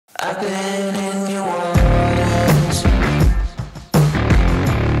I've been in your waters.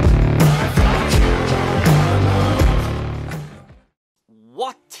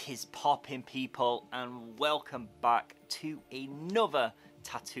 What is poppin', people, and welcome back to another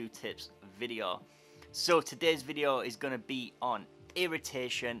tattoo tips video. So today's video is going to be on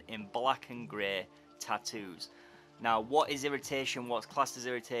irritation in black and grey tattoos. Now, what is irritation? What's classed as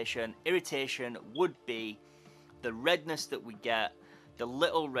irritation? Irritation would be the redness that we get, the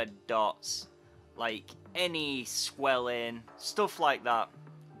little red dots, like any swelling, stuff like that.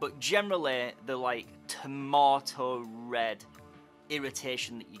 But generally, the like tomato red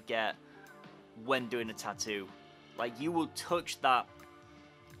irritation that you get when doing a tattoo. Like, you will touch that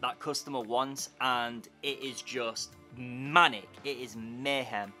customer once and it is just manic. It is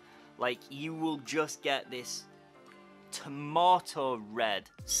mayhem. Like, you will just get this tomato red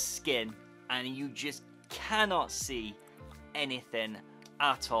skin and you just cannot see anything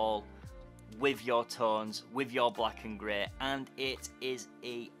at all with your tones, with your black and grey, and it is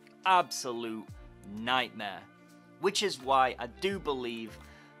a absolute nightmare. Which is why I do believe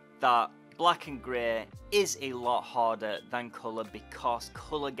that black and grey is a lot harder than colour, because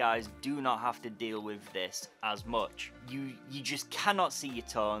colour guys do not have to deal with this as much. You just cannot see your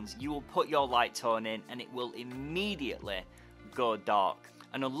tones. You will put your light tone in and it will immediately go dark.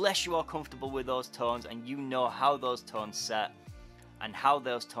 And unless you are comfortable with those tones and you know how those tones set and how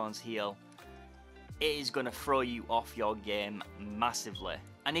those tones heal, it is going to throw you off your game massively.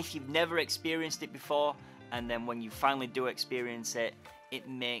 And if you've never experienced it before, and then when you finally do experience it, it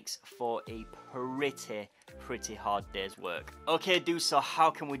makes for a pretty hard day's work. Okay dude, so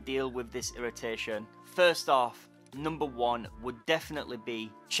how can we deal with this irritation? First off, number one would definitely be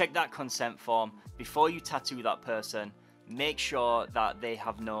check that consent form before you tattoo that person. Make sure that they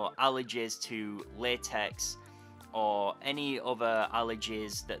have no allergies to latex or any other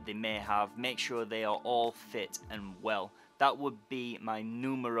allergies that they may have. Make sure they are all fit and well. That would be my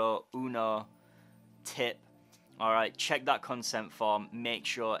numero uno tip. Alright, check that consent form. Make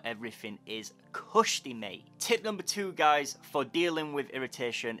sure everything is cushy, mate. Tip number two, guys, for dealing with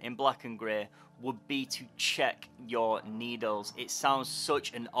irritation in black and grey would be to check your needles. It sounds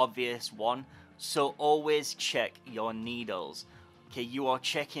such an obvious one, so always check your needles. Okay, you are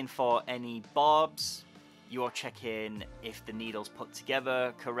checking for any barbs. You are checking if the needle's put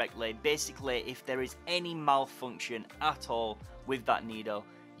together correctly. Basically, if there is any malfunction at all with that needle,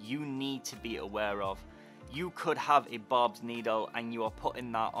 you need to be aware of. You could have a barbed needle and you are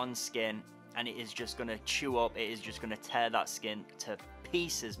putting that on skin and it is just going to chew up, it is just going to tear that skin to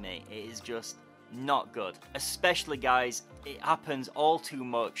pieces, mate. It is just not good. Especially, guys, it happens all too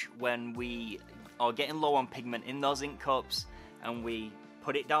much when we are getting low on pigment in those ink cups and we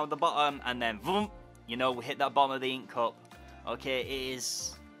put it down at the bottom and then boom, you know, we hit that bottom of the ink cup. Okay, it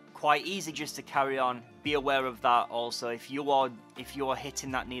is quite easy just to carry on. Be aware of that also. If you are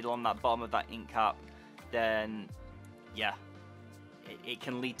hitting that needle on that bottom of that ink cap, then yeah, it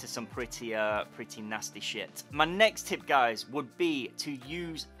can lead to some pretty nasty shit. My next tip, guys, would be to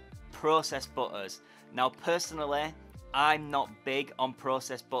use processed butters. Now, personally, I'm not big on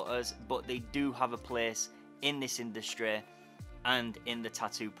processed butters, but they do have a place in this industry and in the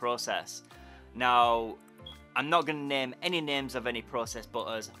tattoo process. Now, I'm not going to name any names of any processed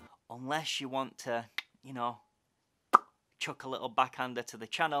butters unless you want to, you know, chuck a little backhander to the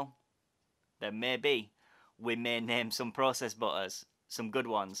channel. Then maybe we may name some processed butters, some good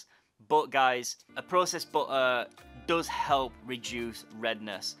ones. But guys, a processed butter does help reduce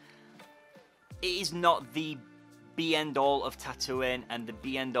redness. It is not the be end all of tattooing and the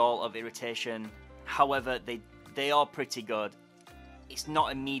be end all of irritation. However, they are pretty good. It's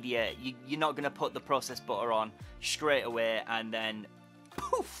not immediate. You're not going to put the processed butter on straight away and then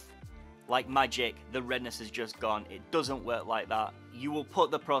poof, like magic, the redness has just gone. It doesn't work like that. You will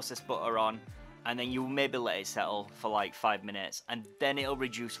put the processed butter on and then you maybe let it settle for like 5 minutes and then it'll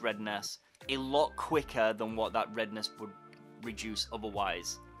reduce redness a lot quicker than what that redness would reduce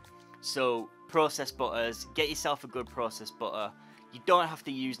otherwise. So processed butters, get yourself a good processed butter. You don't have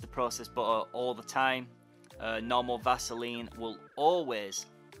to use the processed butter all the time. Normal Vaseline will always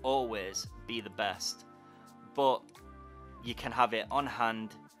be the best, but you can have it on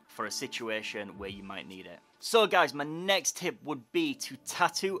hand for a situation where you might need it. So guys, my next tip would be to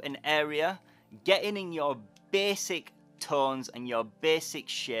tattoo an area, getting in your basic tones and your basic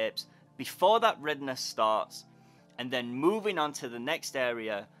shapes before that redness starts, and then moving on to the next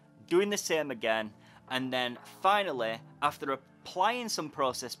area, doing the same again, and then finally, after applying some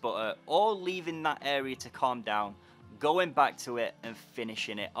processed butter or leaving that area to calm down, going back to it and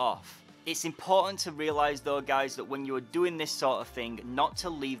finishing it off. It's important to realize though, guys, that when you're doing this sort of thing, not to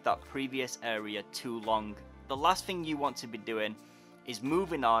leave that previous area too long. The last thing you want to be doing is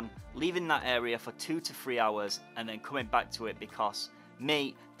moving on, leaving that area for 2 to 3 hours and then coming back to it, because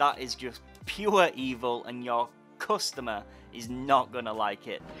mate, that is just pure evil and your customer is not gonna like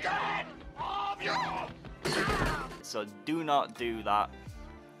it. So do not do that.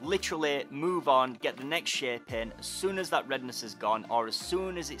 Literally move on, get the next shape in as soon as that redness is gone, or as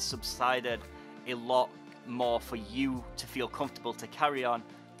soon as it's subsided a lot more for you to feel comfortable to carry on,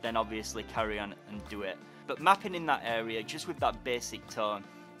 then obviously carry on and do it. But mapping in that area just with that basic tone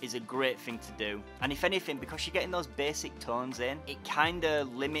is a great thing to do. And if anything, because you're getting those basic tones in, it kind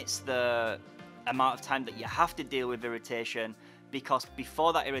of limits the amount of time that you have to deal with irritation, because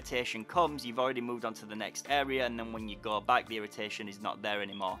before that irritation comes, you've already moved on to the next area, and then when you go back, the irritation is not there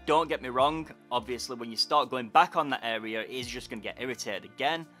anymore. Don't get me wrong, obviously when you start going back on that area, it is just going to get irritated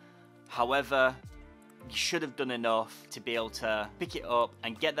again. However, you should have done enough to be able to pick it up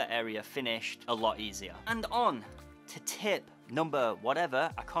and get that area finished a lot easier. And on to tip number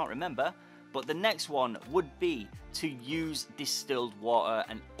whatever, I can't remember, but the next one would be to use distilled water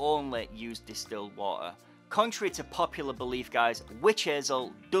and only use distilled water. Contrary to popular belief, guys, witch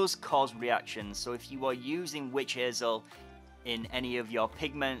hazel does cause reactions. So if you are using witch hazel in any of your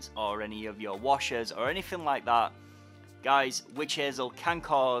pigments or any of your washes or anything like that, guys, witch hazel can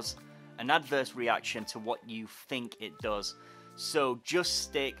cause an adverse reaction to what you think it does. So just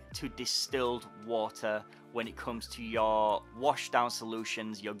stick to distilled water when it comes to your wash down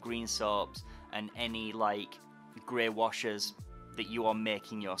solutions, your green soaps, and any like grey washes that you are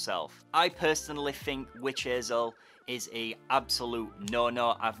making yourself. I personally think witch hazel is a absolute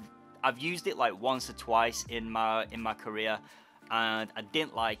no-no. I've used it like once or twice in my career and I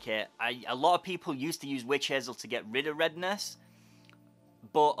didn't like it. A lot of people used to use witch hazel to get rid of redness,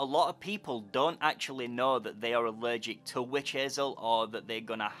 but a lot of people don't actually know that they are allergic to witch hazel or that they're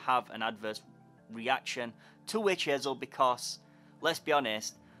gonna have an adverse reaction to witch hazel, because let's be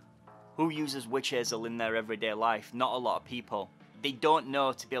honest, who uses witch hazel in their everyday life? Not a lot of people. They don't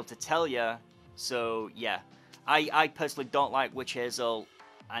know to be able to tell you. So yeah, I personally don't like witch hazel,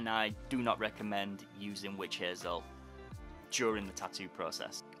 and I do not recommend using witch hazel during the tattoo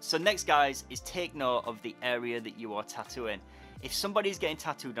process. So next, guys, is take note of the area that you are tattooing. If somebody's getting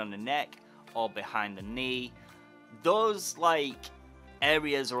tattooed on the neck or behind the knee, those like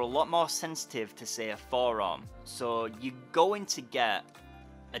areas are a lot more sensitive to, say, a forearm. So you're going to get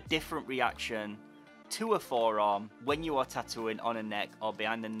a different reaction to a forearm when you are tattooing on a neck or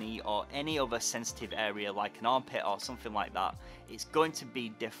behind the knee or any other sensitive area like an armpit or something like that. It's going to be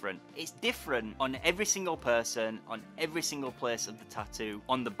different. It's different on every single person, on every single place of the tattoo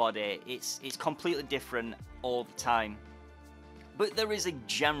on the body. It's completely different all the time. But there is a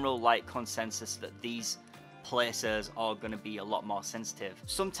general like consensus that these places are going to be a lot more sensitive.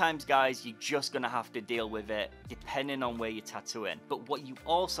 Sometimes, guys, you're just going to have to deal with it depending on where you're tattooing. But what you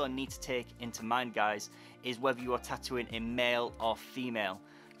also need to take into mind, guys, is whether you are tattooing a male or female.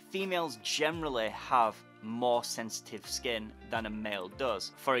 Females generally have more sensitive skin than a male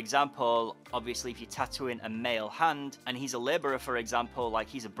does. For example, obviously if you're tattooing a male hand and he's a laborer, for example, like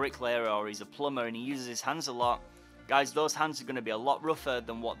he's a bricklayer or he's a plumber and he uses his hands a lot, guys, those hands are going to be a lot rougher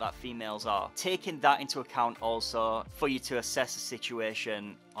than what that females are. Taking that into account also for you to assess the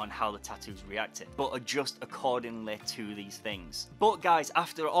situation on how the tattoo's reacting, but adjust accordingly to these things. But guys,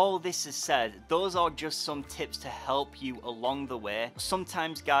 after all this is said, those are just some tips to help you along the way.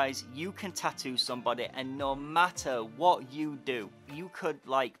 Sometimes, guys, you can tattoo somebody and no matter what you do, you could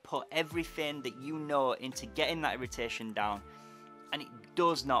like put everything that you know into getting that irritation down, and it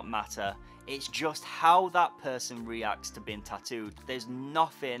does not matter. It's just how that person reacts to being tattooed. There's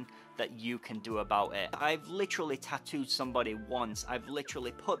nothing that you can do about it. I've literally tattooed somebody once. I've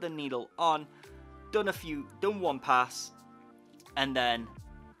literally put the needle on, done one pass, and then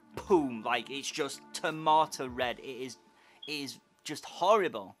boom, like it's just tomato red. It is just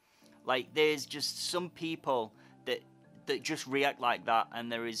horrible. Like there's just some people that just react like that, and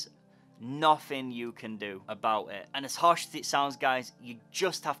there is nothing you can do about it. And as harsh as it sounds, guys, you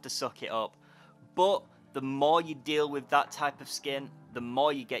just have to suck it up. But the more you deal with that type of skin, the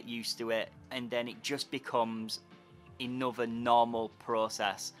more you get used to it, and then it just becomes another normal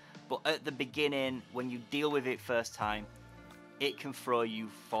process. But at the beginning, when you deal with it first time, it can throw you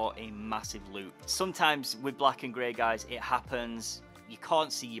for a massive loop. Sometimes with black and grey, guys, it happens. You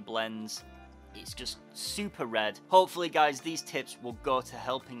can't see your blends. It's just super red. Hopefully, guys, these tips will go to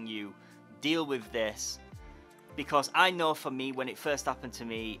helping you deal with this, because I know for me, when it first happened to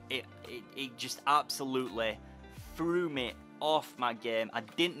me, it just absolutely threw me off my game. I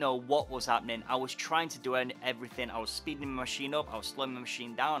didn't know what was happening. I was trying to do everything. I was speeding my machine up, I was slowing my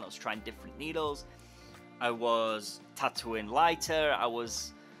machine down, I was trying different needles, I was tattooing lighter, I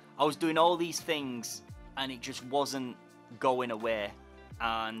was doing all these things, and it just wasn't going away.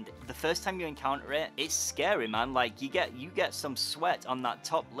 And the first time you encounter it, it's scary, man. Like, you get some sweat on that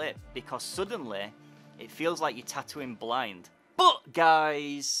top lip because suddenly it feels like you're tattooing blind. But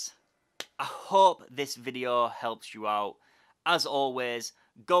guys, I hope this video helps you out. As always,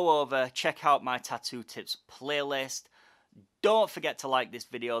 go over, check out my tattoo tips playlist. Don't forget to like this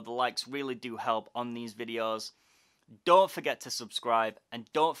video. The likes really do help on these videos. Don't forget to subscribe, and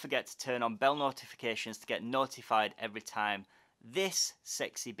don't forget to turn on bell notifications to get notified every time this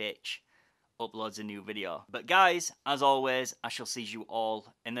sexy bitch uploads a new video. But guys, as always, I shall see you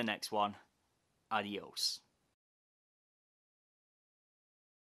all in the next one. Adios.